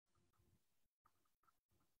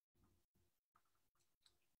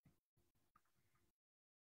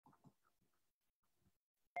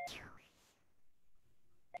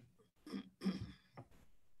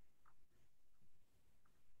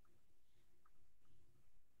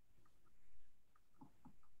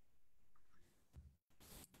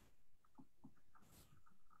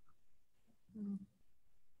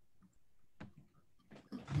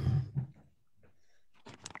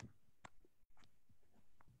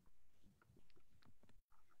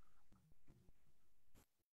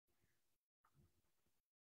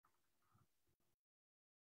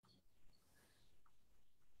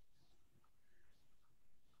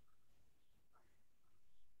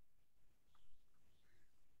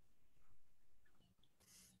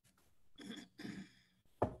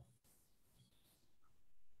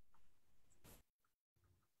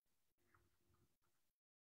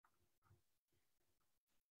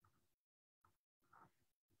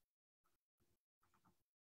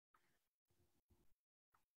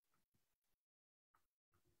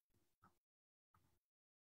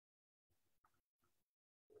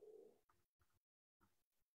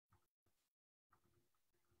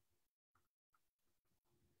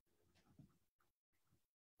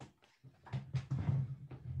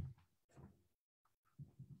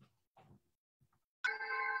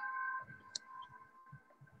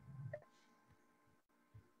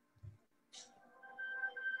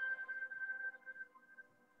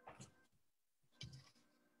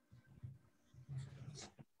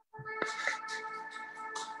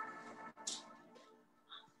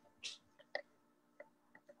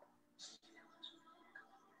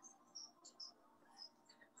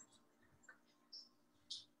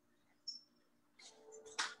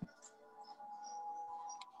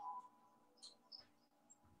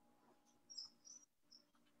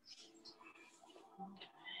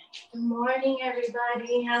Good morning,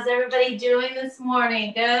 everybody. How's everybody doing this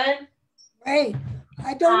morning? Good? Great.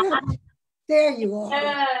 I don't know. There you are.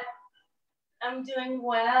 Good. I'm doing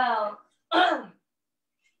well.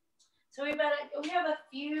 So we have a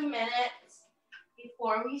few minutes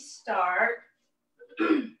before we start.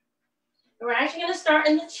 We're actually going to start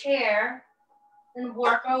in the chair and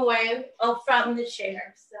work our way from the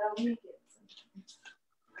chair. So let me get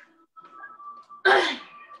some.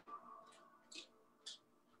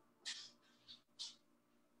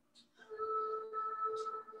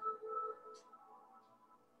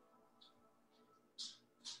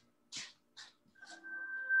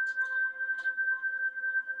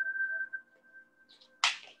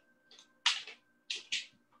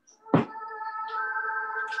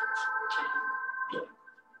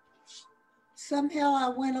 Somehow I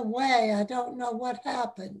went away. I don't know what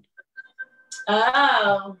happened.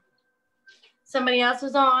 Oh. Somebody else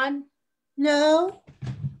was on? No.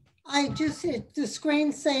 I just hit the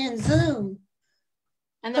screen saying Zoom.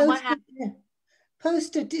 And then what happened?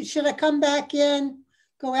 Posted. Should I come back in?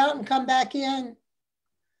 Go out and come back in?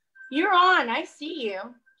 You're on. I see you.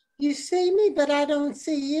 You see me, but I don't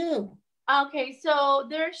see you. Okay, so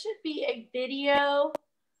there should be a video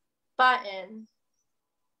button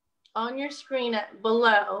on your screen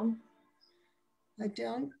below. I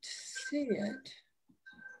don't see it.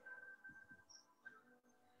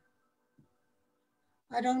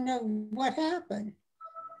 I don't know what happened.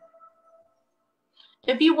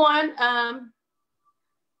 If you want,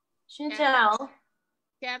 Chantel.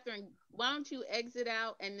 Catherine, why don't you exit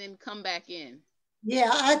out and then come back in?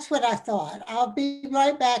 Yeah, that's what I thought. I'll be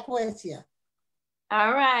right back with you.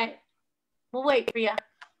 All right. We'll wait for you.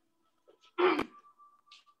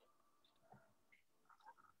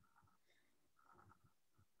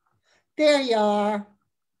 There you are.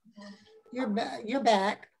 You're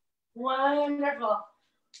back. Wonderful.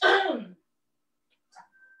 All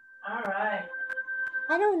right.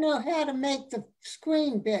 I don't know how to make the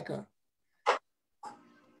screen bigger. I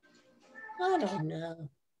don't know.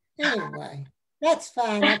 Anyway, that's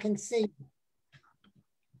fine. I can see.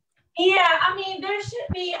 Yeah, I mean, there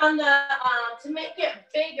should be on the, to make it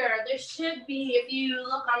bigger, there should be, if you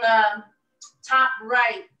look on the top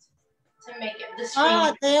right, to make it the screen.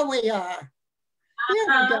 Ah, there we are. Here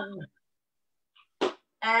we go.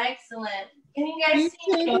 Excellent. Can you guys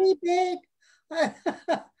see me big?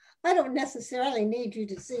 I don't necessarily need you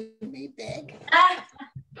to see me big.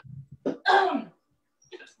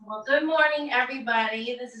 Well, good morning,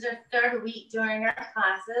 everybody. This is our third week during our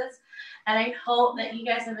classes, and I hope that you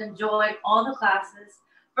guys have enjoyed all the classes,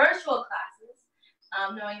 virtual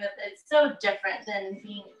classes, knowing that it's so different than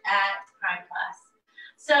being at Prime class.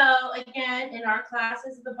 So again, in our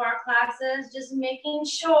classes, the bar classes, just making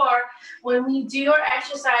sure when we do our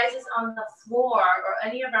exercises on the floor or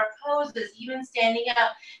any of our poses, even standing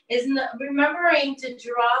up, is remembering to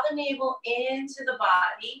draw the navel into the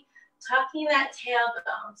body, tucking that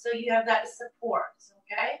tailbone so you have that support,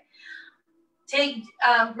 okay? Take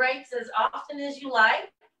breaks as often as you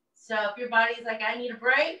like. So if your body's like, I need a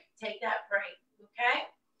break, take that break, okay?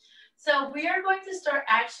 So we are going to start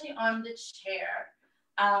actually on the chair.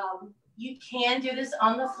 You can do this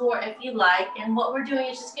on the floor if you like. And what we're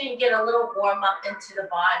doing is just going to get a little warm up into the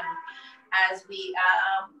body as we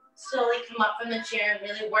slowly come up from the chair and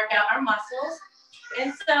really work out our muscles.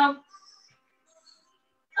 And so, let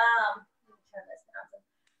me turn this down.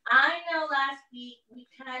 I know last week we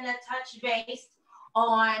kind of touched base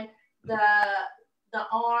on the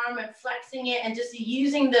arm and flexing it and just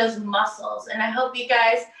using those muscles. And I hope you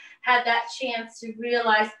guys had that chance to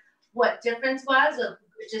realize what difference was of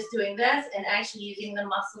just doing this and actually using the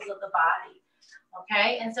muscles of the body,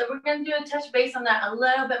 okay? And so we're going to do a touch base on that a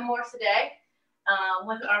little bit more today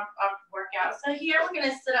with our workout. So here we're going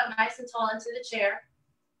to sit up nice and tall into the chair,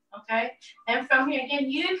 okay? And from here, again,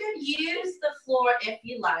 you could use the floor if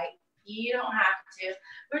you like. You don't have to.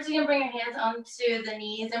 We're just going to bring our hands onto the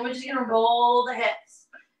knees, and we're just going to roll the hips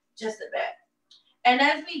just a bit. And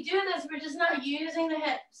as we do this, we're just not using the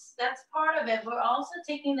hips. That's part of it. We're also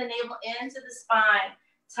taking the navel into the spine,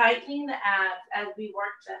 tightening the abs as we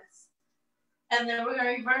work this. And then we're going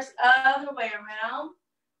to reverse other way around.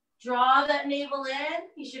 Draw that navel in.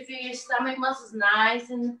 You should feel your stomach muscles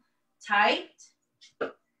nice and tight.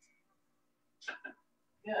 Good.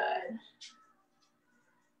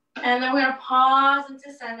 And then we're going to pause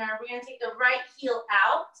into center. We're going to take the right heel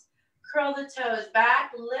out. Curl the toes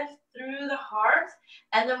back, lift through the heart,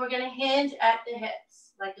 and then we're going to hinge at the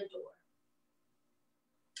hips like a door.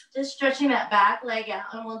 Just stretching that back leg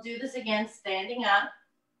out, and we'll do this again standing up.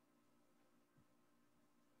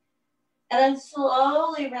 And then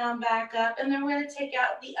slowly round back up. And then we're going to take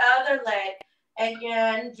out the other leg.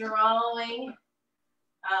 Again, drawing,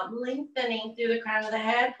 lengthening through the crown of the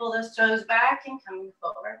head. Pull those toes back and coming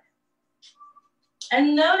forward.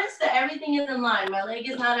 And notice that everything is in line. My leg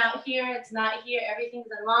is not out here. It's not here. Everything's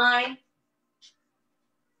in line.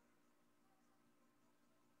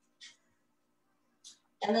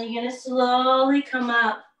 And then you're going to slowly come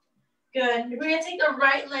up. Good. We're going to take the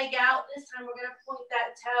right leg out. This time we're going to point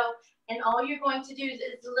that toe. And all you're going to do is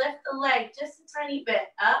lift the leg just a tiny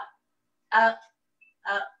bit. Up, up,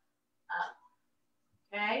 up, up.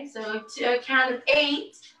 Okay, so to a count of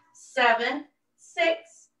 8, 7,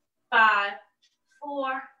 6, 5,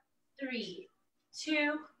 4, 3,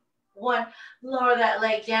 2, 1. Lower that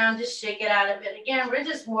leg down. Just shake it out a bit. Again, we're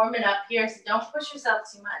just warming up here, so don't push yourself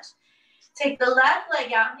too much. Take the left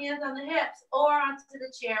leg out, hands on the hips, or onto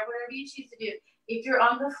the chair, whatever you choose to do. If you're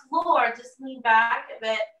on the floor, just lean back a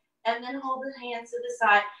bit, and then hold the hands to the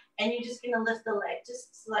side, and you're just going to lift the leg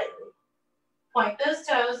just slightly. Point those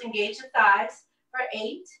toes, engage the thighs for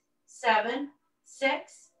 8, 7,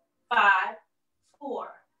 6, 5,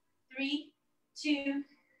 4, 3, 2,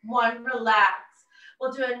 1. Relax.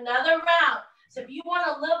 We'll do another round. So if you want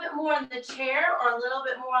a little bit more in the chair or a little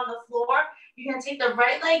bit more on the floor, you're going to take the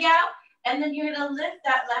right leg out, and then you're going to lift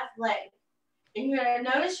that left leg. And you're going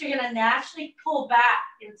to notice you're going to naturally pull back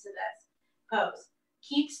into this pose.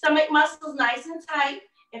 Keep stomach muscles nice and tight.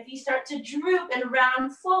 If you start to droop and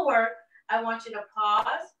round forward, I want you to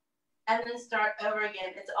pause and then start over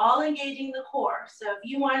again. It's all engaging the core. So if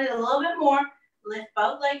you want it a little bit more, lift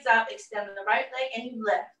both legs up, extend the right leg, and you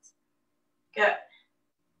lift. Good.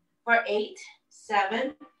 For 8,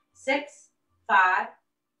 7, 6, 5,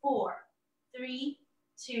 4, 3,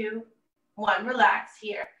 2, 1. Relax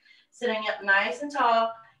here. Sitting up nice and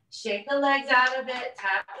tall. Shake the legs out a bit.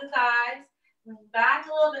 Tap the thighs. Lean back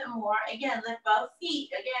a little bit more. Again, lift both feet.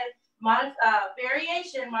 Again,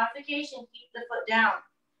 modification. Keep the foot down.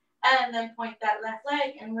 And then point that left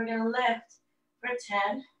leg. And we're going to lift for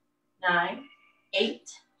 10, 9,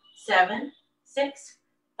 8, 7, 6,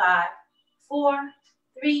 5, 4,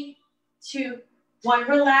 3, 2, 1.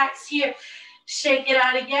 Relax here. Shake it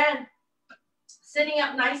out again. Sitting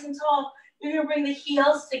up nice and tall. You're going to bring the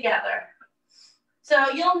heels together. So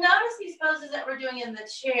you'll notice these poses that we're doing in the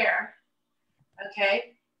chair,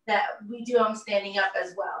 okay, that we do them standing up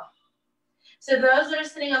as well. So those that are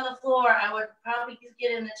sitting on the floor, I would probably just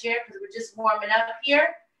get in the chair because we're just warming up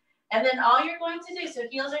here. And then all you're going to do, so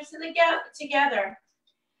heels are sitting together.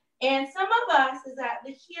 And some of us is that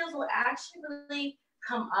the heels will actually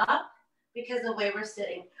come up because of the way we're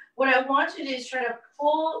sitting. What I want you to do is try to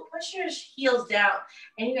push your heels down,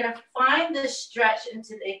 and you're going to find this stretch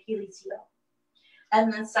into the Achilles heel,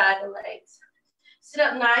 and then side the legs. Sit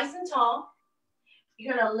up nice and tall.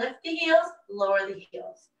 You're going to lift the heels, lower the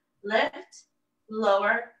heels. Lift,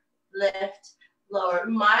 lower, lift, lower.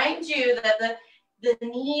 Mind you that the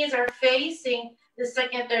knees are facing the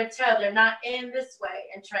second, third toe. They're not in this way,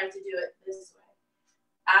 and try to do it this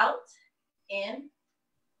way. Out, in,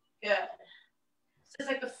 good. So it's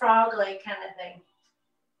like a frog leg kind of thing.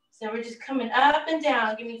 So we're just coming up and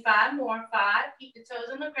down. Give me 5 more. 5. Keep the toes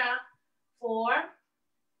on the ground. 4,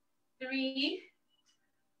 3,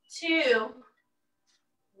 2,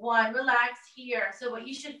 1. Relax here. So what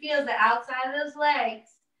you should feel is the outside of those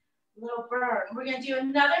legs, a little burn. We're going to do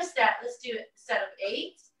another step. Let's do a set of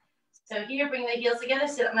 8. So here, bring the heels together.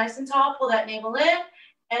 Sit up nice and tall. Pull that navel in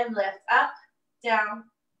and lift. Up, down,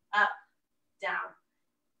 down.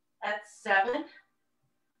 That's 7,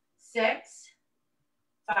 6,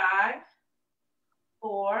 5,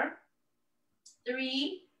 4,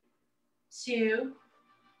 3, 2,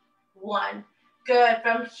 1. Good.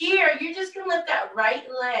 From here, you're just going to lift that right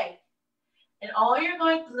leg. And all you're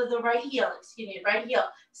going to, the right heel, right heel.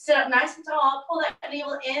 Sit up nice and tall. Pull that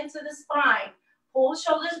navel into the spine. Pull the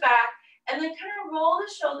shoulders back. And then kind of roll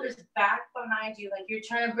the shoulders back behind you. Like you're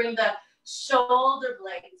trying to bring the shoulder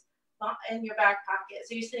blades in your back pocket.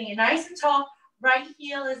 So you're sitting nice and tall. Right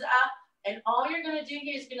heel is up. And all you're going to do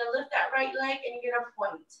here is going to lift that right leg and you're going to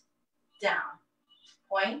point down.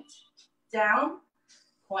 Point down.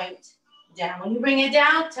 Point down. When you bring it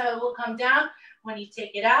down, toe will come down. When you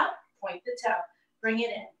take it out, point the toe. Bring it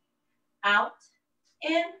in. Out.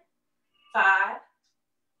 In. 5,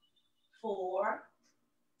 4.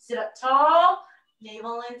 Sit up tall.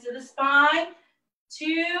 Navel into the spine.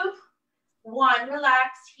 2, 1.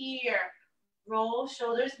 Relax here. Roll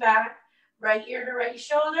shoulders back. Right ear to right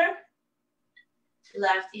shoulder.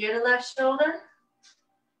 Left ear to left shoulder.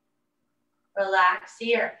 Relax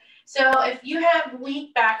here. So if you have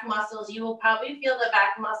weak back muscles, you will probably feel the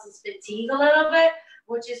back muscles fatigue a little bit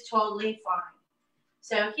which is totally fine.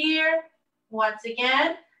 So here, once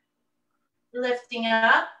again, lifting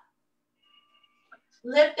up.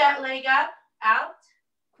 Lift that leg up, out.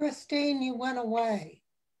 Christine, you went away.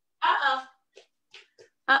 Uh-oh.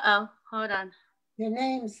 Uh-oh, hold on. Your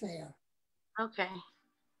name's there. Okay.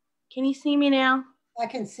 Can you see me now? I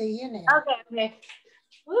can see you now. Okay.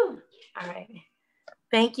 Woo. All right.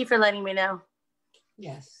 Thank you for letting me know.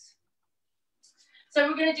 Yes. So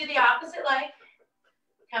we're going to do the opposite leg.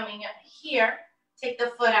 Coming up here. Take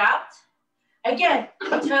the foot out. Again,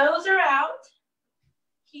 toes are out.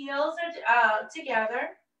 Heels are together.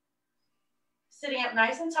 Sitting up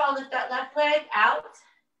nice and tall. Lift that left leg out,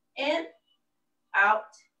 in, out,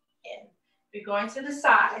 in. We're going to the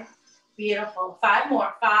side. Beautiful. 5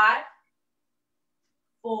 more. 5,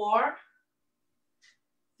 4,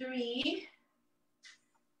 3,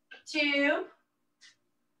 2,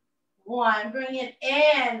 1. Bring it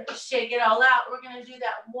in. Shake it all out. We're going to do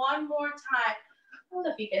that one more time. I don't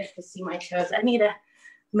know if you guys can see my toes. I need to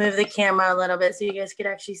move the camera a little bit so you guys could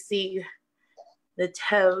actually see the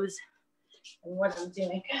toes and what I'm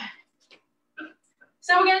doing.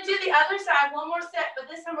 So we're going to do the other side, one more set, but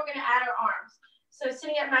this time we're going to add our arms. So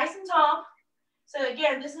sitting up nice and tall. So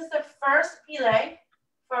again, this is the first plie,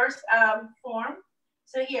 first form.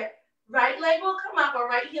 So here, right leg will come up or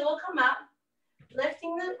right heel will come up.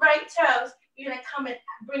 Lifting the right toes, you're going to come and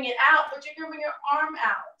bring it out, but you're going to bring your arm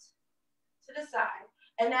out to the side.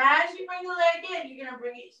 And as you bring the leg in, you're going to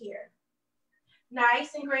bring it here.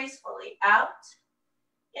 Nice and gracefully, out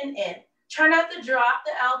and in. Try not to drop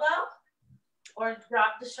the elbow or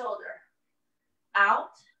drop the shoulder.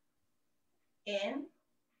 Out, in,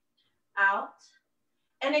 out,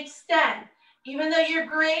 and extend. Even though you're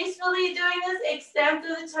gracefully doing this, extend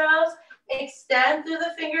through the toes, extend through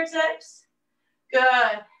the fingertips.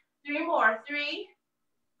 Good. 3 more. 3,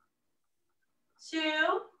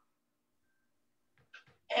 2,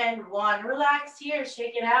 and 1. Relax here.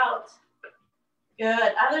 Shake it out.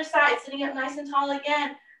 Good. Other side. Sitting up nice and tall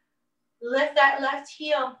again. Lift that left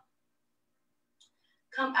heel.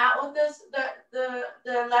 Come out with this,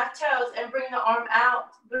 the left toes and bring the arm out.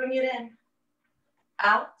 Bring it in.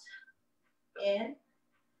 Out. In.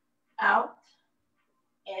 Out.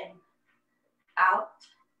 In. Out.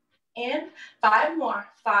 In. 5 more.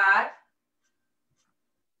 5,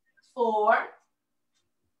 4,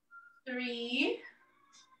 3,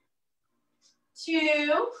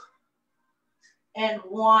 2, and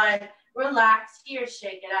 1. Relax here.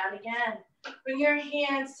 Shake it out again. Bring your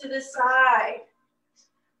hands to the side.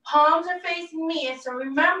 Palms are facing me. And so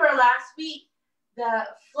remember last week, the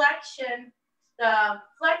flexing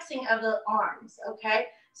of the arms, okay?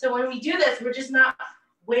 So when we do this, we're just not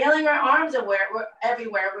wailing our arms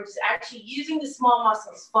everywhere. We're just actually using the small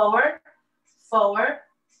muscles. Forward, forward,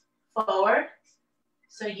 forward.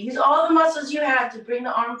 So use all the muscles you have to bring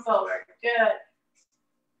the arm forward. Good.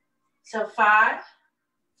 So 5,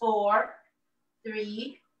 4,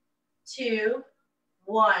 3, 2,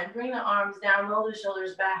 1. Bring the arms down, roll the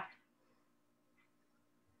shoulders back.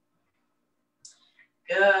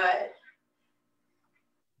 Good.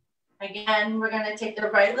 Again, we're going to take the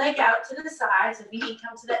right leg out to the side. So feet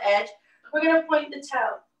come to the edge. We're going to point the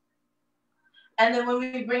toe. And then when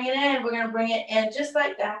we bring it in, we're going to bring it in just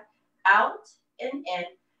like that. Out and in.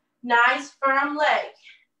 Nice firm leg.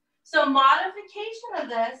 So modification of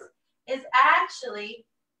this is actually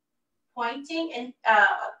pointing and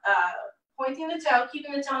pointing the toe,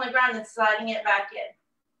 keeping the toe on the ground and sliding it back in.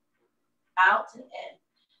 Out and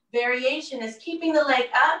in. Variation is keeping the leg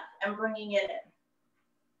up and bringing it in.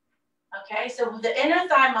 Okay, so the inner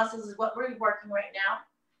thigh muscles is what we're working right now.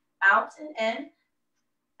 Out and in,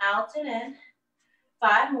 out and in.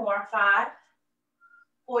 5 more. 5,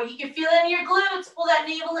 4. You can feel it in your glutes. Pull that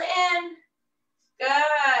navel in.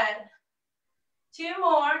 Good. 2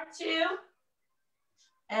 more. 2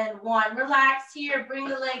 and 1. Relax here. Bring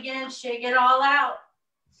the leg in. Shake it all out.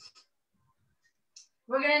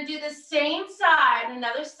 We're going to do the same side.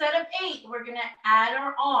 Another set of 8. We're going to add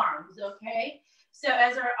our arms, okay? So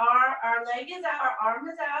as our leg is out, our arm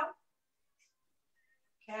is out.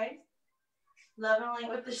 Okay? Lovingly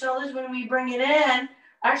with the shoulders. When we bring it in,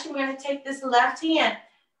 actually we're going to take this left hand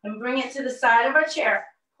and bring it to the side of our chair.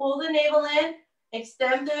 Pull the navel in,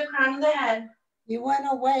 extend to the crown of the head. You went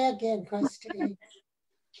away again, Christine.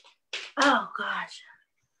 Oh, gosh.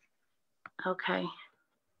 Okay.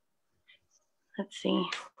 Let's see.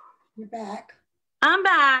 You're back. I'm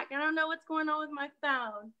back. I don't know what's going on with my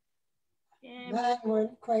phone. Mine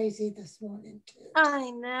went crazy this morning, too. I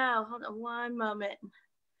know. Hold on one moment.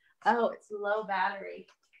 Oh, it's low battery.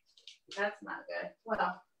 That's not good.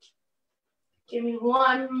 Well, Give me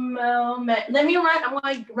one moment. Let me run. I'm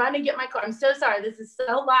going to run and get my car. I'm so sorry. This is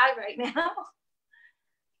so live right now.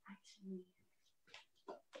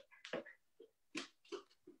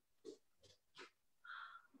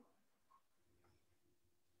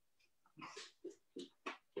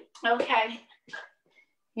 Okay.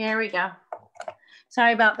 Here we go.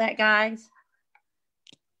 Sorry about that, guys.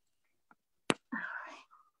 All right.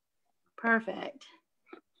 Perfect.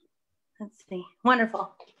 Let's see.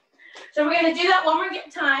 Wonderful. So we're going to do that one more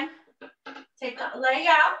time. Take the leg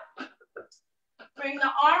out. Bring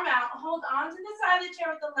the arm out. Hold on to the side of the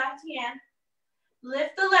chair with the left hand.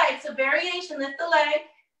 Lift the leg. So variation, lift the leg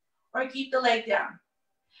or keep the leg down.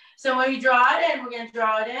 So when you draw it in, we're going to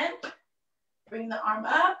draw it in. Bring the arm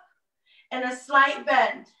up and a slight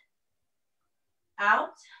bend.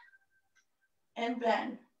 Out and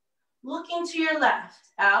bend. Looking to your left.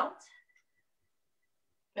 Out.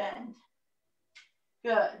 Bend.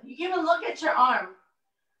 Good. You can even look at your arm.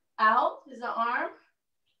 Out is the arm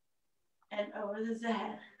and over is the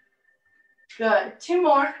head. Good. Two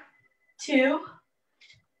more. 2,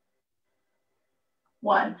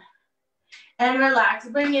 1. And relax.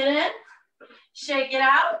 Bring it in. Shake it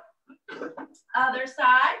out. Other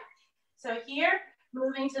side. So here,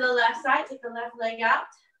 moving to the left side, take the left leg out.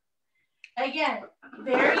 Again,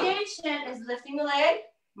 variation is lifting the leg.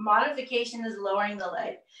 Modification is lowering the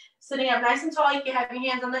leg. Sitting up nice and tall, you can have your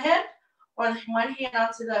hands on the hip or one hand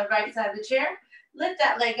onto the right side of the chair. Lift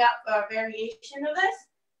that leg up for a variation of this.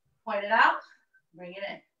 Point it out. Bring it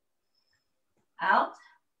in. Out.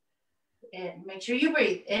 In. Make sure you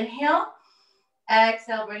breathe. Inhale.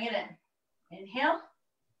 Exhale. Bring it in. Inhale.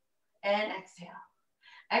 And exhale.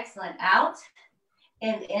 Excellent. Out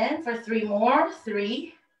and in for 3 more.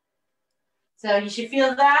 3. So you should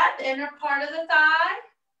feel that inner part of the thigh.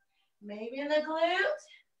 Maybe in the glute.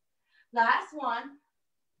 Last one.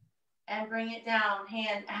 And bring it down.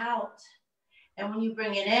 Hand out. And when you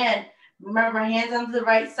bring it in, remember hands onto the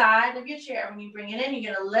right side of your chair. When you bring it in,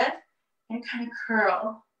 you're going to lift and kind of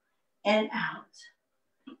curl and out.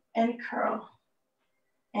 And curl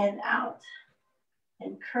and out.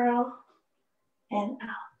 And curl and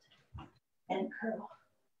out. And curl.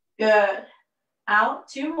 Good. Out.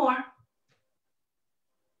 2 more.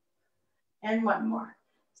 And 1 more.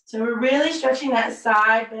 So we're really stretching that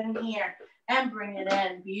side bend here. And bring it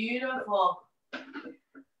in. Beautiful.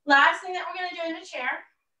 Last thing that we're going to do in the chair.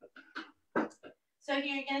 So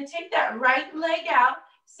here you're going to take that right leg out.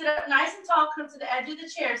 Sit up nice and tall. Come to the edge of the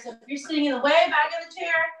chair. So if you're sitting in the way back of the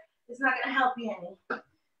chair, it's not going to help you any.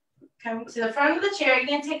 Come to the front of the chair. You're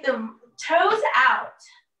going to take the toes out.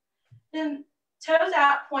 Then toes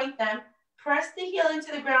out, point them. Press the heel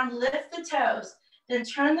into the ground. Lift the toes. Then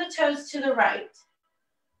turn the toes to the right.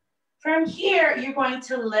 From here, you're going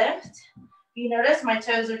to lift. You notice my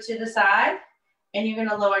toes are to the side. And you're going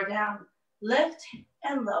to lower down. Lift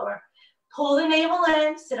and lower. Pull the navel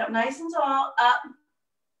in. Sit up nice and tall. Up.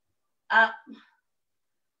 Up.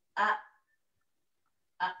 Up.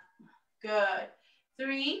 Up. Good.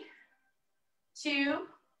 3, 2,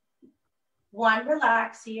 1.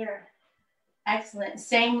 Relax here. Excellent.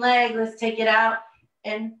 Same leg. Let's take it out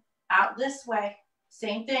and out this way.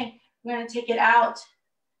 Same thing. We're going to take it out.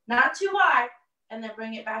 Not too wide. And then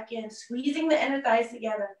bring it back in. Squeezing the inner thighs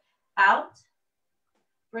together. Out.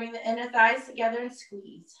 Bring the inner thighs together and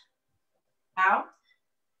squeeze. Out.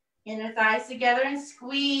 Inner thighs together and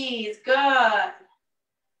squeeze. Good.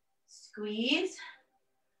 Squeeze.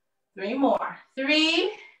 3 more.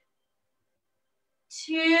 3,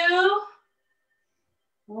 2,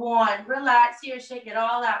 1. Relax here. Shake it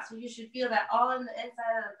all out. So you should feel that all in the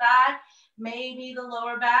inside of the thigh. Maybe the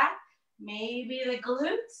lower back. Maybe the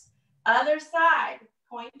glutes. Other side.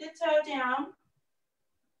 Point the toe down.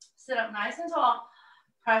 Sit up nice and tall.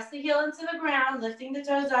 Press the heel into the ground, lifting the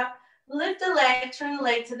toes up. Lift the leg, turn the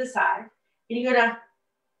leg to the side. And you're going to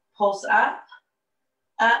pulse up,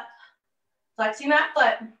 up, flexing that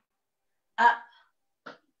foot. Up,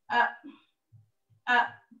 up, up,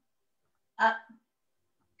 up.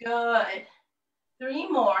 Good. 3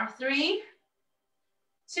 more. 3,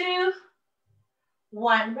 2,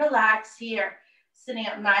 1. Relax here. Sitting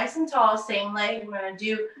up nice and tall, same leg. We're going to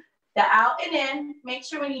do the out and in. Make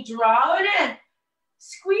sure when you draw it in,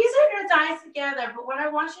 squeeze your thighs together. But what I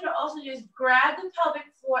want you to also do is grab the pelvic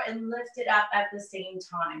floor and lift it up at the same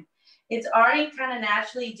time. It's already kind of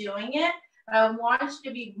naturally doing it, but I want you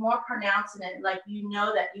to be more pronounced in it, like you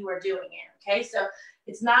know that you are doing it, okay? So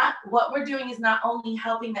it's not, what we're doing is not only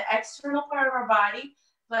helping the external part of our body,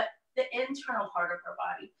 but the internal part of our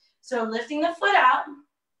body. So lifting the foot out,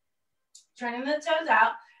 turning the toes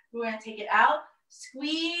out, we're going to take it out,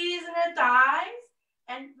 squeeze in the thighs,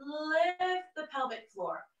 and lift the pelvic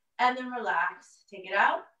floor. And then relax. Take it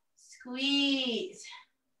out. Squeeze.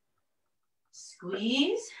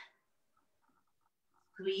 Squeeze.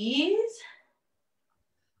 Squeeze.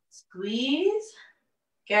 Squeeze.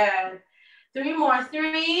 Good. 3 more.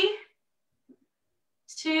 3,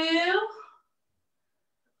 2,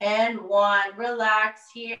 and 1. Relax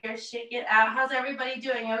here. Shake it out. How's everybody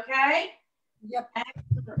doing? Okay? Yep.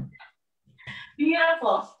 Excellent.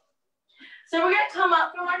 Beautiful. So we're going to come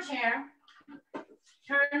up from our chair.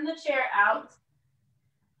 Turn the chair out.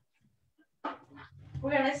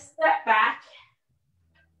 We're going to step back.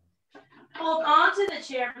 Hold on to the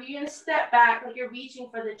chair, but you're going to step back like you're reaching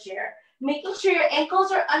for the chair. Making sure your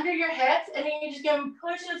ankles are under your hips, and then you're just going to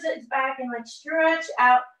push those hips back and like stretch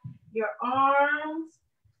out your arms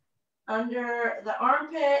under the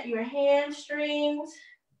armpit, your hamstrings.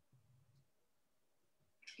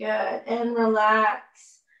 Good, and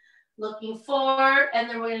relax. Looking forward, and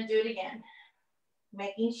then we're going to do it again.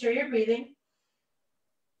 Making sure you're breathing.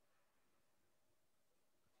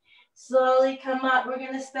 Slowly come up. We're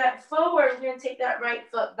going to step forward. We're going to take that right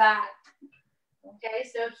foot back. Okay,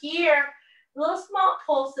 so here, little small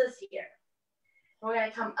pulses here. We're going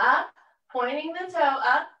to come up, pointing the toe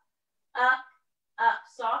up, up, up.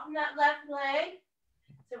 Soften that left leg.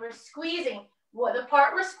 So we're squeezing. The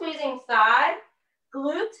part we're squeezing, thigh,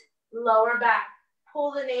 glute, lower back.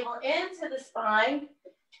 Pull the navel into the spine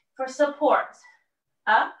for support.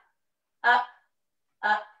 Up, up,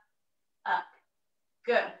 up, up.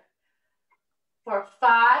 Good. For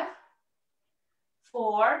 5,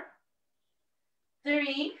 4,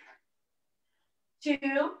 3,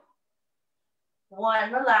 2,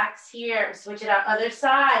 1. Relax here. Switch it out. Other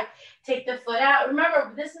side. Take the foot out.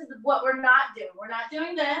 Remember, this is what we're not doing. We're not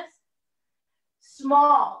doing this.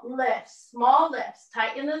 Small lifts. Small lifts.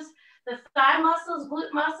 Tighten the thigh muscles,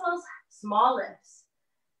 glute muscles. Small lifts.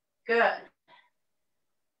 Good.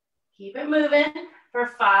 Keep it moving for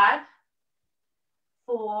 5,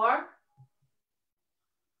 4,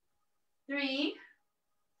 3,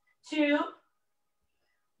 2,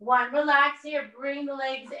 1. Relax here. Bring the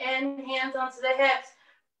legs in, hands onto the hips.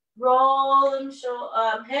 Roll them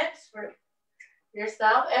hips for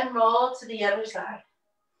yourself and roll to the other side.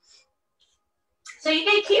 So you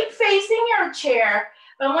can keep facing your chair,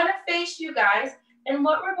 but I want to face you guys. And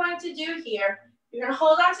what we're going to do here, you're going to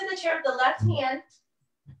hold on to the chair with the left hand.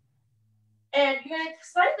 And you're going to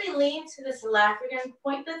slightly lean to this left. You're going to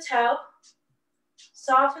point the toe,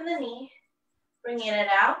 soften the knee, bringing it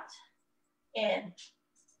out, in,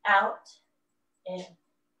 out, in,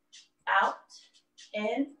 out,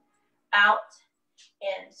 in, out,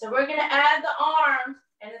 in. So we're going to add the arms,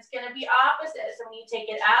 and it's going to be opposite. So when you take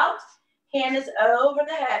it out, hand is over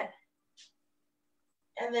the head.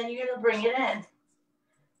 And then you're going to bring it in.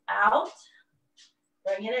 Out,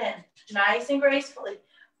 bring it in. Nice and gracefully.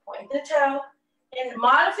 Point the toe. And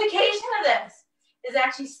modification of this is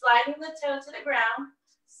actually sliding the toe to the ground,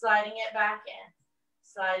 sliding it back in,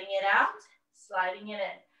 sliding it out, sliding it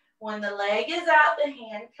in. When the leg is out, the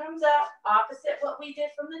hand comes up, opposite what we did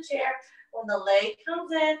from the chair. When the leg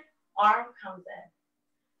comes in, arm comes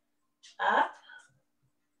in. Up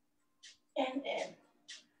and in.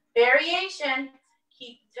 Variation,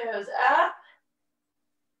 keep toes up,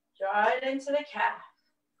 draw it into the calf.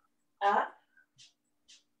 Up,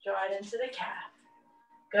 draw it into the calf.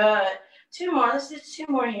 Good. 2 more. Let's do 2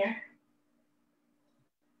 more here.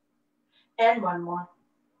 And 1 more.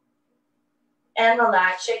 And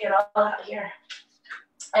relax. Shake it all out here.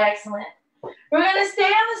 Excellent. We're going to stay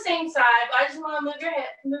on the same side. I just want to move your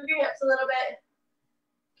hips a little bit.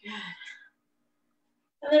 Good.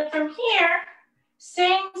 And then from here,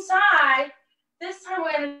 same side. This time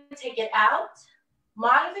we're going to take it out.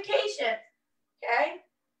 Modification. Okay?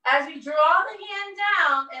 As we draw the hand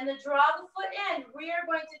down and draw the foot in, we are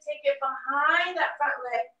going to take it behind that front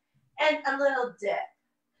leg and a little dip.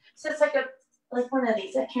 So it's like one of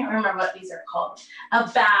these. I can't remember what these are called. A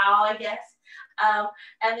bow, I guess.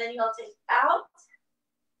 And then you'll take out.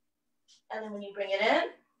 And then when you bring it in,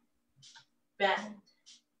 bend.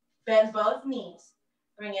 Bend both knees.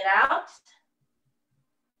 Bring it out.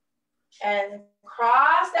 And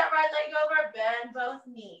cross that right leg over. Bend both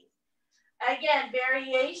knees. Again,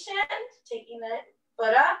 variation, taking the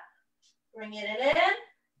foot up, bringing it in,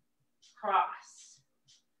 cross,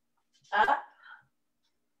 up,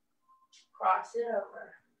 cross it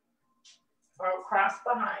over, or cross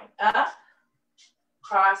behind, up,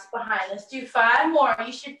 cross behind. Let's do 5 more.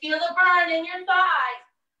 You should feel the burn in your thighs.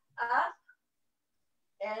 Up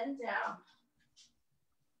and down,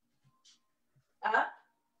 up,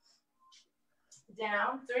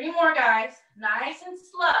 down. 3 more, guys. Nice and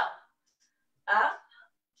slow. Up,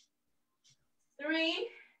 3,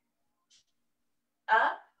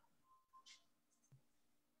 up,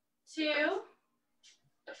 2,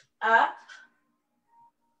 up,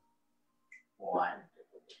 1.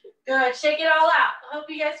 Good. Shake it all out. I hope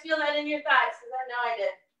you guys feel that in your thighs, because I know I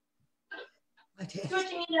did.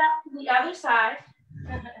 Switching it up to the other side.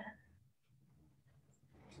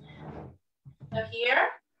 So here,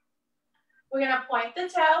 we're going to point the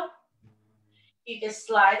toe. You can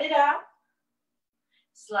slide it out,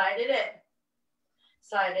 slide it in,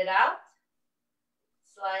 slide it out,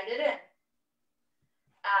 slide it in,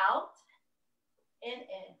 out, and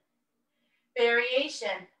in.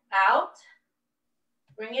 Variation, out,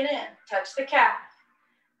 bring it in, touch the calf,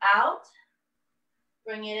 out,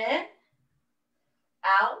 bring it in,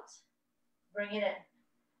 out, bring it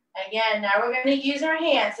in. Again, now we're going to use our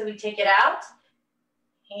hands. So we take it out,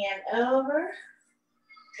 hand over,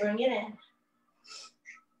 bring it in,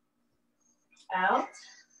 out,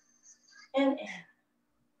 and in.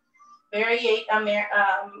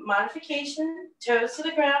 Modification, toes to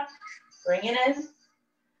the ground, bring it in,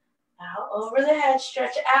 out, over the head,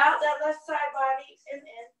 stretch out that left side body, and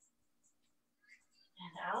in,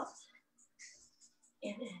 and out,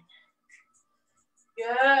 and in.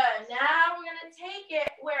 Good. Now we're going to take it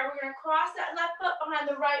where we're going to cross that left foot behind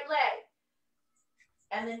the right leg.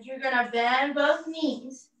 And then you're going to bend both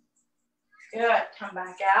knees. Good. Come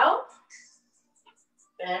back out.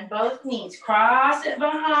 Bend both knees. Cross it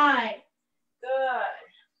behind. Good.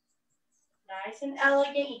 Nice and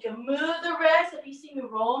elegant. You can move the wrist. If you see me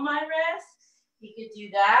roll my wrist, you could do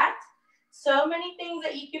that. So many things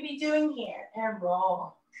that you could be doing here. And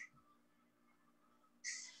roll.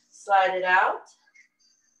 Slide it out.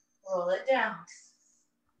 Roll it down.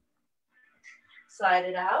 Slide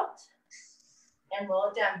it out. And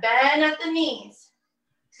roll it down. Bend at the knees.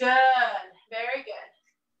 Good. Very good.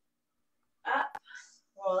 Up.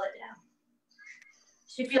 Roll it down.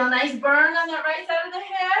 Should feel a nice burn on that right side of the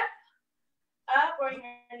hip. Up, or you're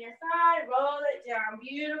on your side. Roll it down.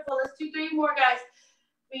 Beautiful. Let's do 3 more, guys.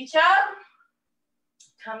 Reach up.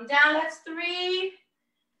 Come down. That's 3.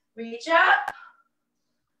 Reach up.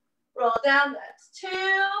 Roll down. That's 2.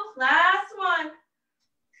 Last one.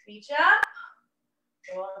 Reach up.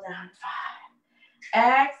 Roll down. 5.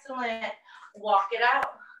 Excellent. Walk it out.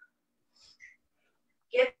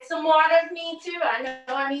 Get some water if you need to. I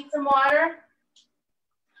know I need some water.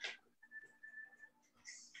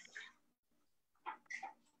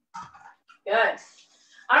 Good.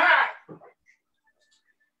 All right.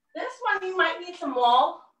 This one you might need some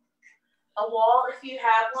wall. A wall if you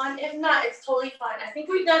have one. If not, it's totally fine. I think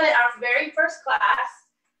we've done it our very first class.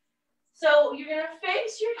 So you're going to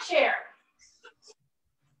face your chair.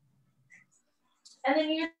 And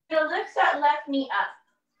then you're going to lift that left knee up.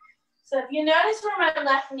 So if you notice where my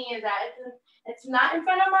left knee is at, it's not in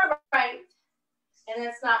front of my right, and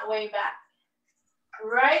it's not way back.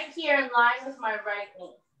 Right here in line with my right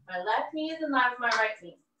knee. My left knee is in line with my right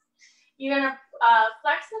knee. You're going to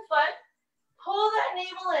flex the foot, pull that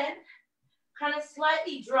navel in, kind of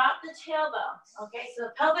slightly drop the tailbone. Okay, so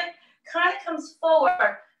the pelvic kind of comes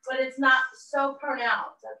forward, but it's not so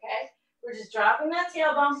pronounced. Okay, we're just dropping that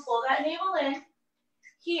tailbone, pull that navel in.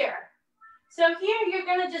 Here. So here you're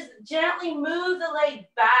going to just gently move the leg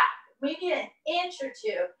back, maybe an inch or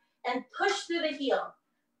 2, and push through the heel.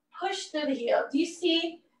 Push through the heel. Do you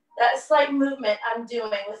see that slight movement I'm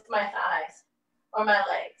doing with my thighs or my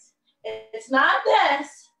legs? It's not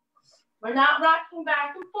this. We're not rocking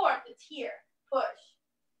back and forth. It's here. Push,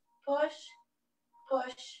 push,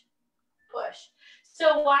 push, push.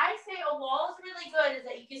 So why I say a wall is really good is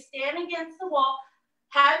that you can stand against the wall,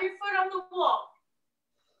 have your foot on the wall,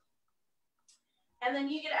 and then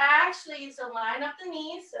you can actually, so line up the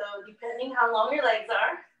knees, so depending how long your legs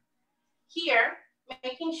are. Here,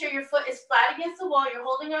 making sure your foot is flat against the wall, you're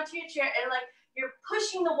holding onto your chair, and like you're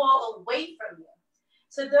pushing the wall away from you.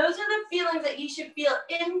 So those are the feelings that you should feel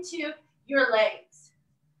into your legs.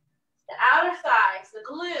 The outer thighs, the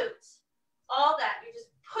glutes, all that. You're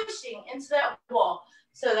just pushing into that wall.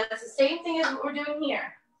 So that's the same thing as what we're doing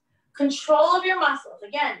here. Control of your muscles.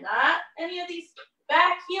 Again, not any of these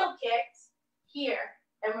back heel kicks. Here,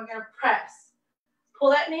 and we're going to press.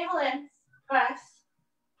 Pull that navel in, press,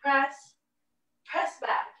 press, press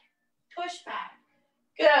back, push back.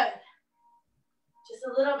 Good. Just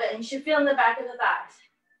a little bit, and you should feel in the back of the thighs.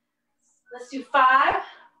 Let's do 5,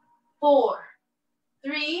 4,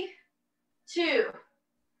 3, 2,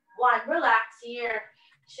 1. Relax here.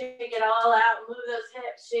 Shake it all out. Move those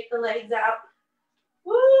hips. Shake the legs out.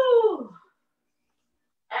 Woo!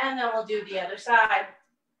 And then we'll do the other side.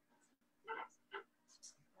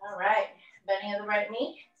 All right, bending of the right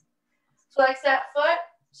knee. Flex that foot,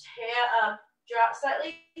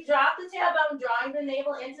 drop the tailbone, drawing the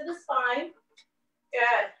navel into the spine.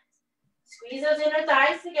 Good. Squeeze those inner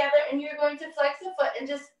thighs together, and you're going to flex the foot and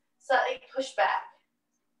just slightly push back.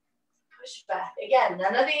 Push back. Again,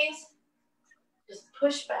 none of these. Just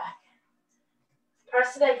push back.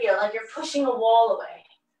 Press to that heel like you're pushing a wall away.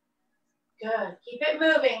 Good. Keep it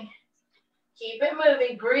moving. Keep it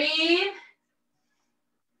moving. Breathe.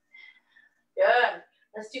 Good.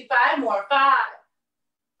 Let's do 5 more. 5,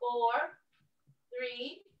 4,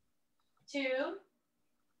 3, 2,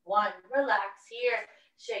 1. Relax here.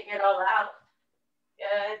 Shake it all out.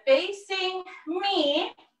 Good. Facing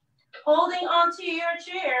me, holding onto your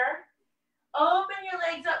chair. Open your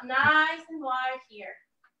legs up nice and wide here.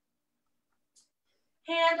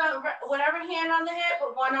 Hand on, whatever hand on the hip,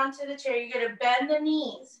 put one onto the chair. You're gonna bend the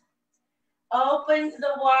knees. Open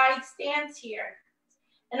the wide stance here.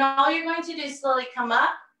 And all you're going to do is slowly come up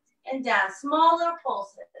and down. Small little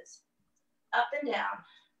pulses. Up and down.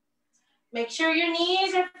 Make sure your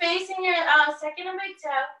knees are facing your second and big toe.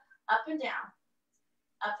 Up and down.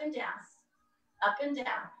 Up and down. Up and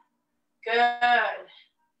down. Good.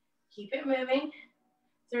 Keep it moving.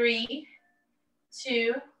 3,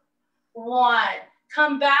 2, 1.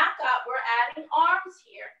 Come back up. We're adding arms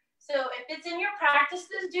here. So if it's in your practice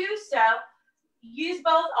to do so, use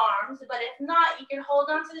both arms. But if not, you can hold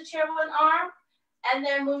onto the chair with one arm. And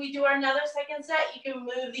then when we do another second set, you can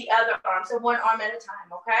move the other arm. So one arm at a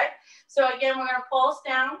time, okay? So again, we're gonna pulse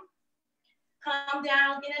down. Come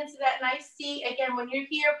down, get into that nice seat. Again, when you're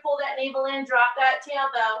here, pull that navel in, drop that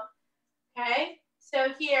tailbone, okay?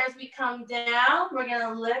 So here, as we come down, we're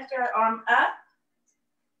gonna lift our arm up.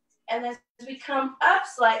 And then as we come up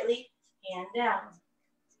slightly, hand down.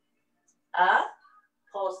 Up,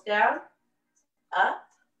 pulse down, up,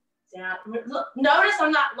 down. Look, notice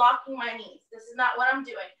I'm not locking my knees. This is not what I'm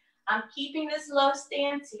doing. I'm keeping this low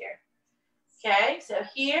stance here. Okay, so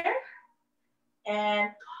here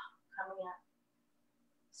and coming up.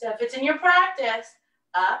 So if it's in your practice,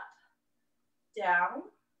 up, down,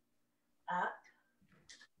 up,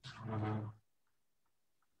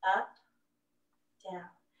 up, down.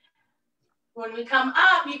 When we come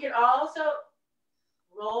up, you can also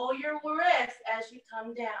roll your wrists as you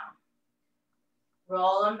come down.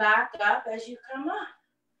 Roll them back up as you come up.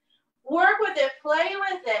 Work with it, play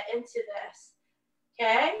with it into this.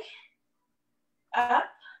 Okay? Up,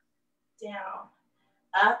 down,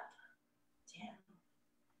 up, down.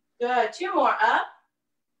 Good. 2 more. Up,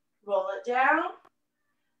 roll it down,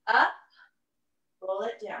 up, roll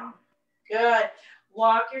it down. Good.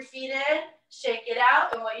 Walk your feet in, shake it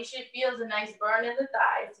out, and what you should feel is a nice burn in the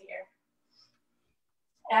thighs here.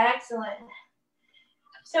 Excellent.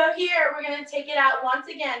 So here, we're gonna take it out once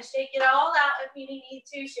again. Shake it all out if you need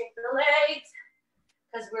to. Shake the legs,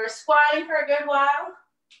 because we're squatting for a good while.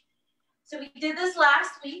 So we did this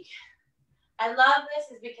last week. I love this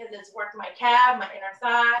is because it's worked my calf, my inner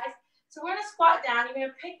thighs. So we're gonna squat down. You're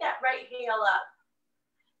gonna pick that right heel up.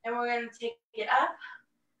 And we're gonna take it up,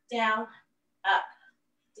 down, up,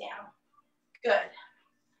 down. Good.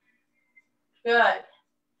 Good.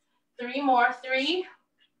 3 more. 3,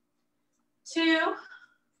 2,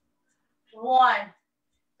 1.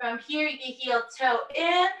 From here, you can heel toe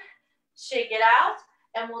in, shake it out,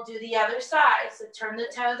 and we'll do the other side. So turn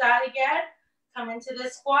the toes out again, come into the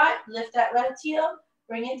squat, lift that left heel,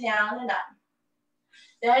 bring it down and up.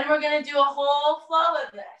 Then we're gonna do a whole flow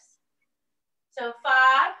of this. So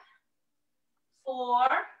 5, 4,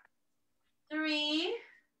 3,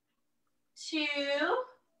 2,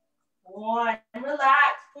 1.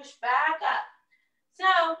 Relax, push back up.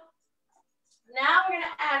 So now we're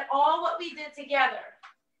gonna add all what we did together.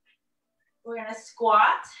 We're gonna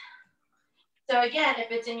squat. So again, if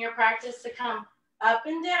it's in your practice to come up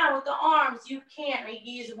and down with the arms, you can. You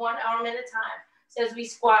use one arm at a time. So as we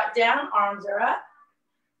squat down, arms are up,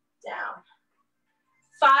 down.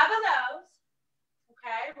 5 of those.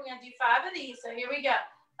 Okay, we're gonna do 5 of these. So here we go.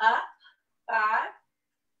 Up, 5,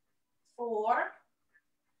 4,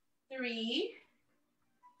 3,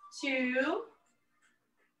 2,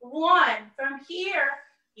 1. From here,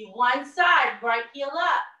 you one side, right heel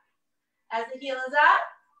up. As the heel is up,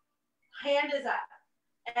 hand is up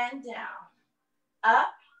and down.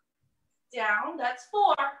 Up, down, that's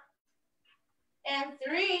 4. And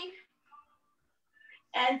 3,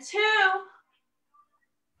 and 2,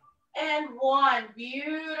 and 1.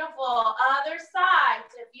 Beautiful. Other side.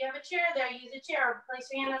 So if you have a chair there, use a chair. Place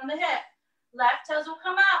your hand on the hip. Left toes will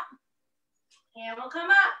come up. Hand will come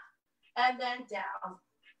up. And then down.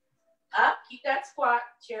 Up. Keep that squat.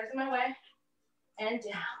 Chair's in my way. And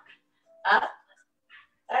down. Up.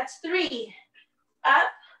 That's 3.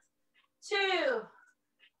 Up. 2.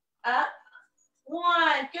 Up.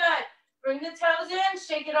 1. Good. Bring the toes in,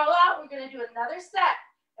 shake it all out. We're going to do another set,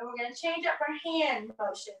 and we're going to change up our hand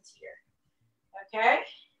motions here. Okay?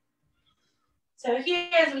 So here,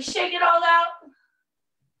 as we shake it all out,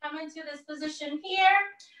 come into this position here.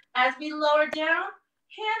 As we lower down,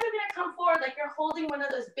 hands are going to come forward like you're holding one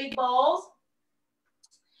of those big balls.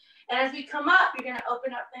 And as we come up, you're going to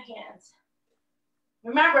open up the hands.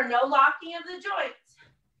 Remember, no locking of the joints.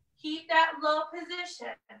 Keep that low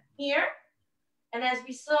position here. And as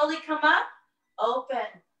we slowly come up, open.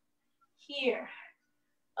 Here.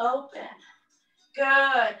 Open.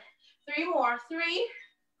 Good. 3 more. 3,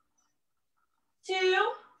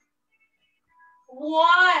 2,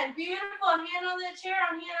 1. Beautiful. Hand on the chair,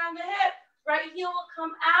 hand on the hip. Right heel will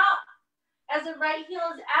come out. As the right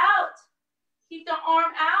heel is out, keep the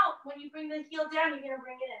arm out. When you bring the heel down, you're going to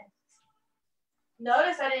bring it in.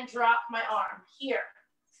 Notice I didn't drop my arm. Here.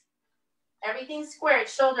 Everything's squared.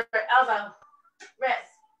 Shoulder, elbow,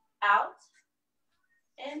 wrist. Out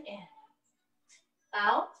and in.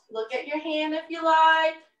 Out. Look at your hand if you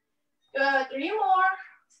like. Good. 3 more.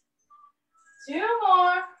 2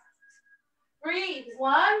 more. Breathe.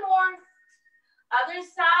 1 more. Other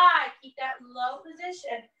side. Keep that low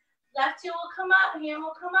position. Left heel will come up. Hand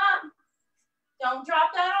will come up. Don't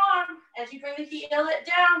drop that arm. As you bring the heel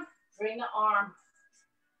down, bring the arm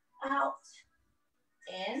out.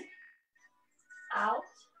 In. Out.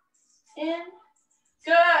 In.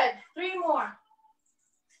 Good. 3 more.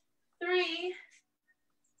 3,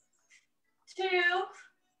 2,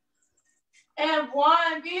 and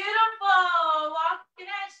 1. Beautiful. Walk it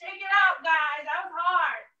in. Shake it out, guys. That was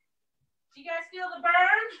hard. Do you guys feel the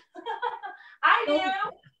burn? I do.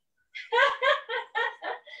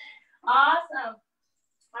 Awesome.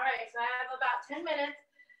 All right, so I have about 10 minutes.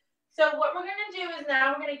 So what we're going to do is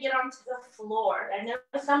now we're going to get onto the floor. I know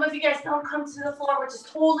some of you guys don't come to the floor, which is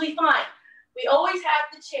totally fine. We always have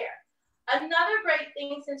the chair. Another great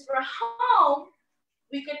thing, since we're home,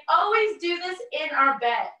 we could always do this in our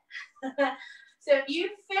bed. So if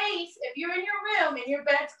you're in your room and your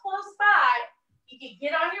bed's close by, you can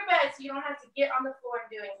get on your bed so you don't have to get on the floor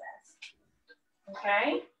doing this.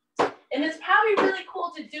 Okay? And it's probably really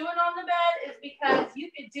cool to do it on the bed is because you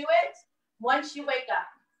could do it once you wake up.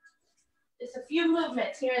 Just a few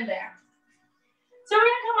movements here and there. So we're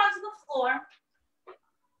going to come onto the floor.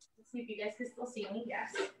 Let's see if you guys can still see me.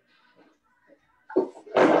 Yes.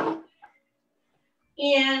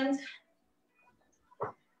 And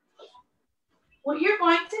what you're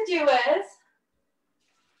going to do is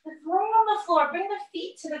lay on the floor, bring the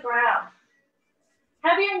feet to the ground.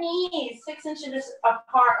 Have your knees 6 inches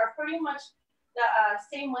apart or pretty much the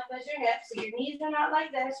same width as your hips. So your knees are not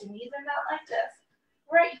like this, your knees are not like this.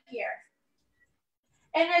 Right here.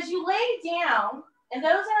 And as you lay down, and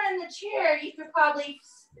those are in the chair, you could probably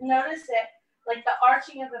notice it, like the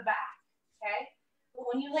arching of the back, okay? But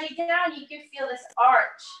when you lay down, you can feel this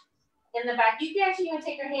arch in the back. You can actually even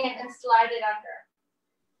take your hand and slide it under.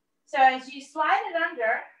 So as you slide it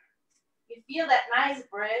under, you feel that nice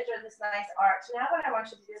bridge or this nice arch. Now what I want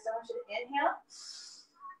you to do is I want you to inhale.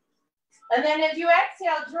 And then as you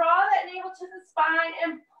exhale, draw that navel to the spine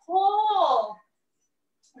and pull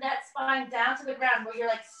that spine down to the ground where you're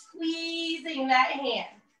like squeezing that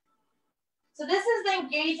hand. So this is the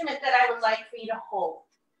engagement that I would like for you to hold.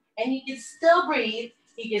 And you can still breathe.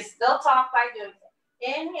 You can still talk by doing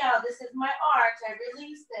it. Inhale, this is my arch. I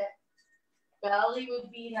released it. Belly would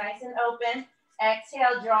be nice and open.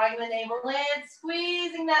 Exhale, drawing the navel in,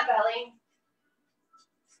 squeezing that belly.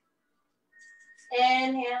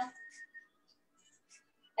 Inhale.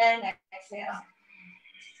 And exhale.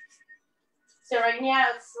 So right now,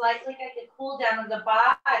 it's slightly like a cool down of the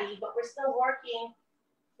body, but we're still working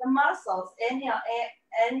the muscles. Inhale,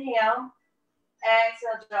 inhale,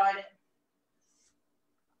 exhale, draw it in.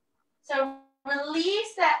 So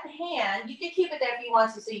release that hand. You can keep it there if you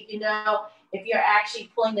want to, so you can know if you're actually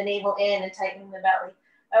pulling the navel in and tightening the belly.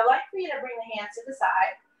 I would like for you to bring the hands to the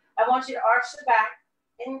side. I want you to arch the back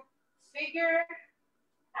and figure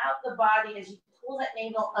out the body as you pull that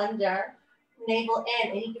navel under, navel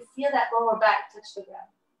in, and you can feel that lower back touch the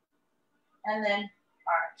ground. And then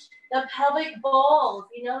arch. The pelvic bowl,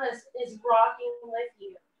 if you notice, is rocking with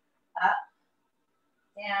you. Up,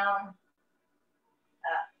 down,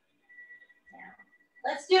 up, down.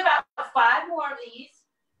 Let's do about 5 more of these.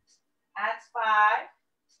 That's 5,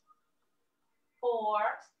 4,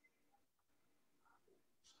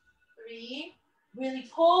 3. Really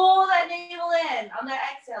pull that navel in on the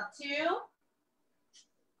exhale. 2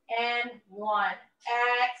 and 1.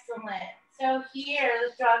 Excellent. So here,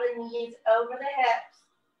 let's draw the knees over the hips.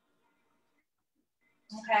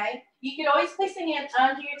 Okay? You could always place the hand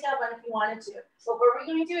under your tailbone if you wanted to. But what we're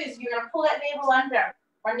going to do is you're going to pull that navel under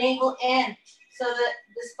or navel in so that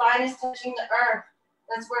the spine is touching the earth.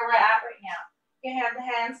 That's where we're at right now. You can have the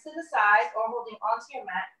hands to the side or holding onto your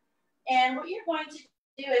mat. And what you're going to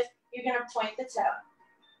do is you're going to point the toe.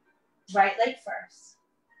 Right leg first.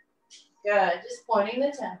 Good. Just pointing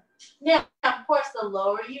the toe. Now, of course, the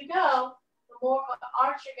lower you go, the more of an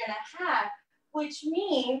arch you're going to have, which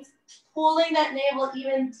means pulling that navel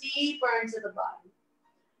even deeper into the body.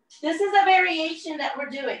 This is a variation that we're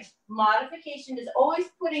doing. Modification is always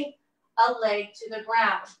putting a leg to the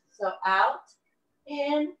ground. So out,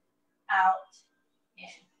 in, out, in.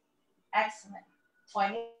 Excellent.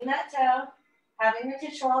 Pointing that toe, having the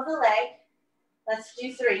control of the leg. Let's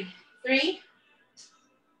do 3. 3,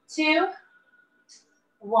 2,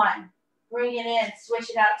 1. Bring it in, switch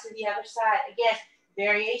it out to the other side. Again,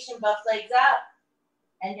 variation, both legs up.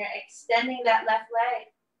 And you're extending that left leg.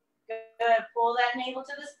 Good. Pull that navel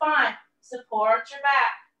to the spine. Support your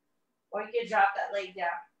back. Or you can drop that leg down.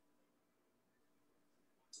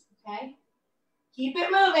 Okay? Keep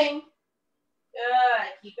it moving. Good.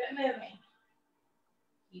 Keep it moving.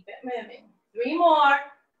 Keep it moving. 3 more.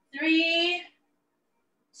 3,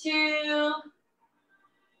 2,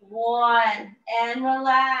 1. And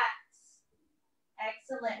relax.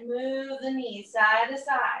 Excellent. Move the knees side to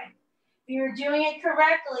side. If you're doing it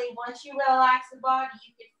correctly, once you relax the body,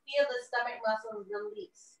 you can feel the stomach muscles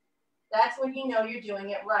release. That's when you know you're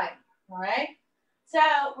doing it right. All right? So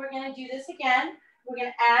we're going to do this again. We're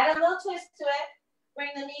going to add a little twist to it. Bring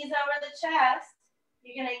the knees over the chest.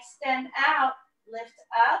 You're going to extend out, lift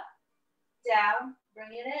up, down,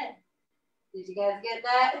 bring it in. Did you guys get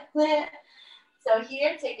that? So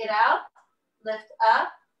here, take it out, lift up,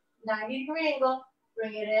 90-degree angle,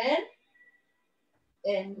 bring it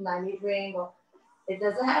in 90-degree angle. It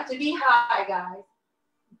doesn't have to be high, guys.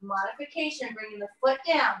 Modification, bringing the foot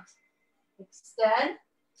down. Extend,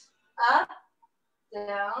 up,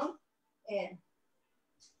 down, in,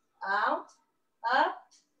 out, up,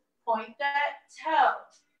 point that toe.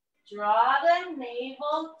 Draw the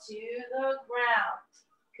navel to the ground.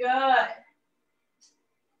 Good.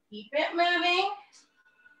 Keep it moving.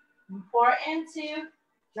 Important to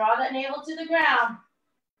draw that navel to the ground.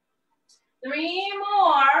 3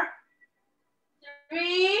 more.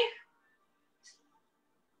 3,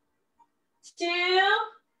 2,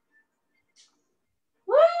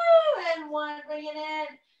 woo, and 1. Bring it in.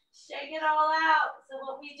 Shake it all out. So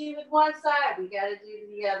what we do with one side, we got to do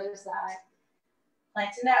the other side.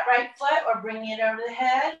 Lengthen that right foot or bring it over the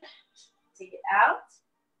head. Take it out,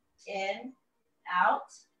 in,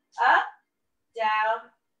 out, up, down,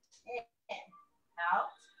 in, out,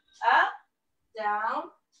 up, down,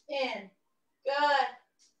 in. Good.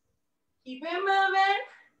 Keep it moving.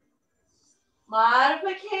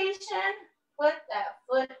 Modification. Put that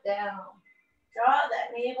foot down. Draw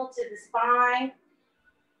that navel to the spine.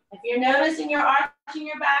 If you're noticing you're arching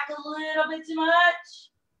your back a little bit too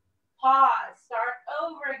much, pause. Start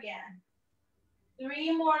over again.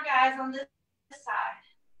 3 more, guys, on this side.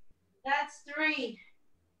 That's 3.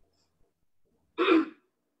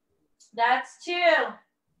 That's 2.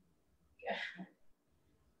 Good.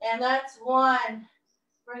 And that's 1.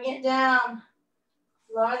 Bring it down.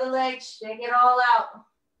 Lower the legs, shake it all out.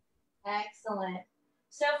 Excellent.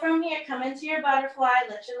 So from here, come into your butterfly.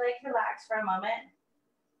 Let your legs relax for a moment.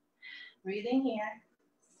 Breathing here.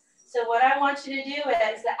 So what I want you to do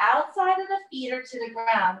is the outside of the feet are to the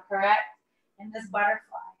ground, correct? In this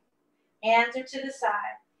butterfly. Hands are to the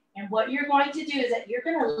side. And what you're going to do is that you're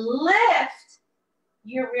going to lift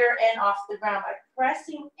your rear end off the ground by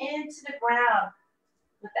pressing into the ground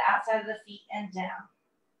with the outside of the feet and down.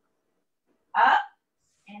 Up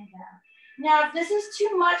and down. Now, if this is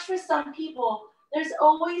too much for some people, there's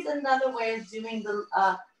always another way of doing the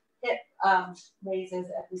hip raises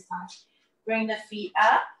at this time. Bring the feet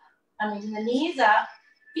up, the knees up,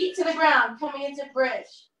 feet to the ground, coming into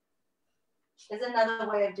bridge is another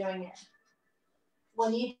way of doing it.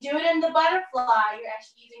 When you do it in the butterfly, you're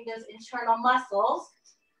actually using those internal muscles,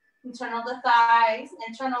 internal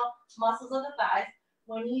muscles of the thighs.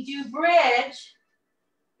 When you do bridge,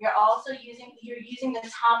 you're also using the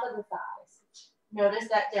top of the thighs. Notice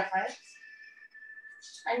that difference.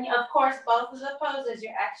 And of course, both of the poses,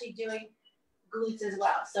 you're actually doing glutes as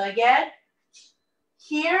well. So again,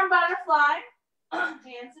 here in butterfly,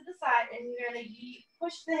 hands to the side, and you're going to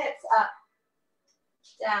push the hips up,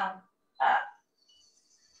 down, up,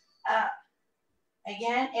 up.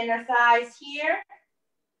 Again, inner thighs here.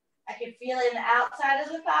 I can feel it in the outside of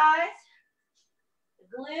the thighs.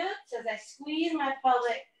 The glutes as I squeeze my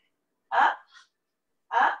pelvic up,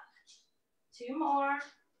 up, 2 more,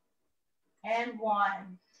 and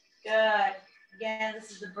 1. Good. Again,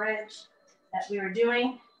 this is the bridge that we were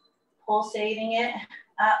doing, pulsating it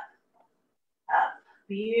up, up.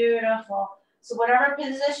 Beautiful. So whatever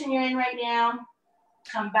position you're in right now,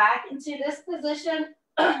 come back into this position,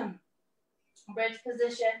 bridge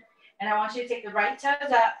position, and I want you to take the right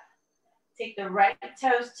toes up, take the right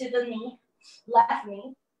toes to the knee, left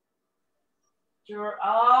knee, draw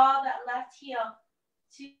all that left heel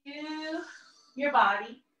to your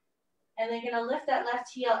body, and then you're gonna lift that left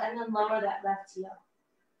heel and then lower that left heel.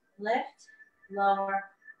 Lift,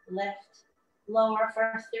 lower, lift, lower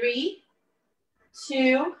for 3,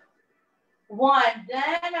 2, 1.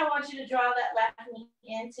 Then I want you to draw that left knee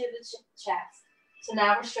into the chest. So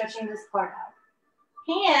now we're stretching this part out.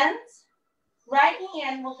 Hands, right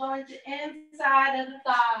hand will go into inside of the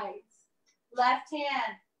thighs. Left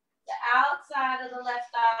hand, the outside of the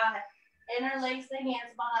left thigh. Interlace the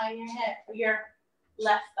hands behind your hip, your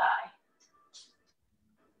left thigh.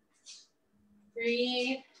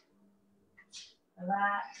 Breathe.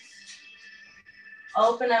 Relax.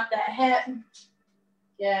 Open up that hip.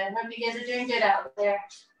 Good. Hope you guys are doing good out there.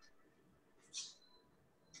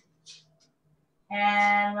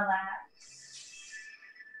 And relax.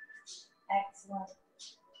 Excellent.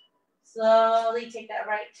 Slowly take that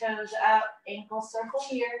right toes up. Ankle circle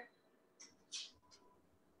here.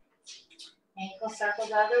 Ankle circle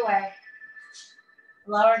the other way.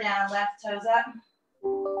 Lower down, left toes up.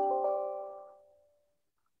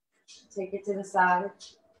 Take it to the side.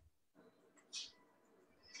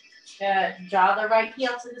 Good. Draw the right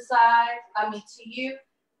heel to the side. To you.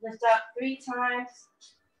 Lift up 3 times.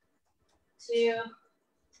 2,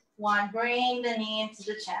 1. Bring the knee into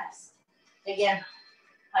the chest. Again,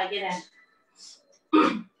 hug it in.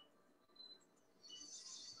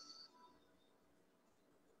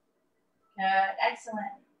 Good.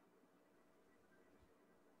 Excellent.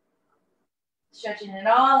 Stretching it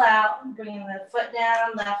all out. Bringing the foot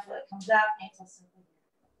down. Left foot comes up. Ankle circle.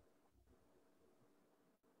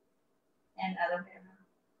 And other way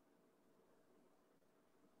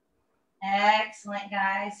around. Excellent,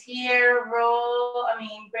 guys. Here,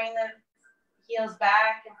 bring the heels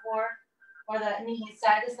back and forth, or the knees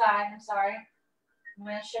side to side. I'm sorry. I'm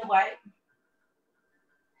going to show white.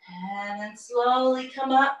 And then slowly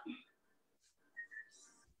come up.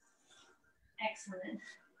 Excellent.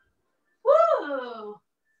 Woo!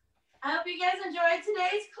 I hope you guys enjoyed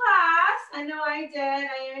today's class. I know I did.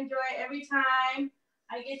 I enjoy it every time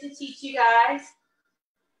I get to teach you guys.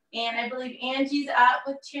 And I believe Angie's up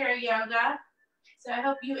with chair yoga. So I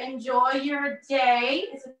hope you enjoy your day.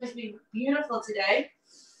 It's supposed to be beautiful today.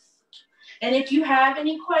 And if you have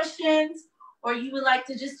any questions or you would like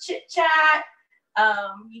to just chit chat,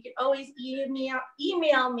 you can always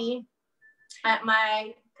email me at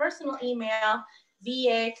my personal email,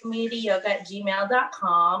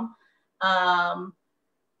 vacommunityyoga@gmail.com.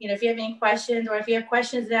 If you have any questions, or if you have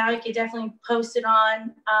questions now, you can definitely post it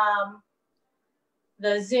on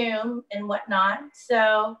the Zoom and whatnot.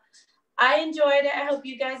 So I enjoyed it. I hope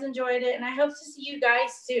you guys enjoyed it, and I hope to see you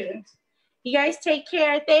guys soon. You guys take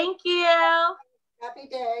care. Thank you. Happy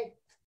day.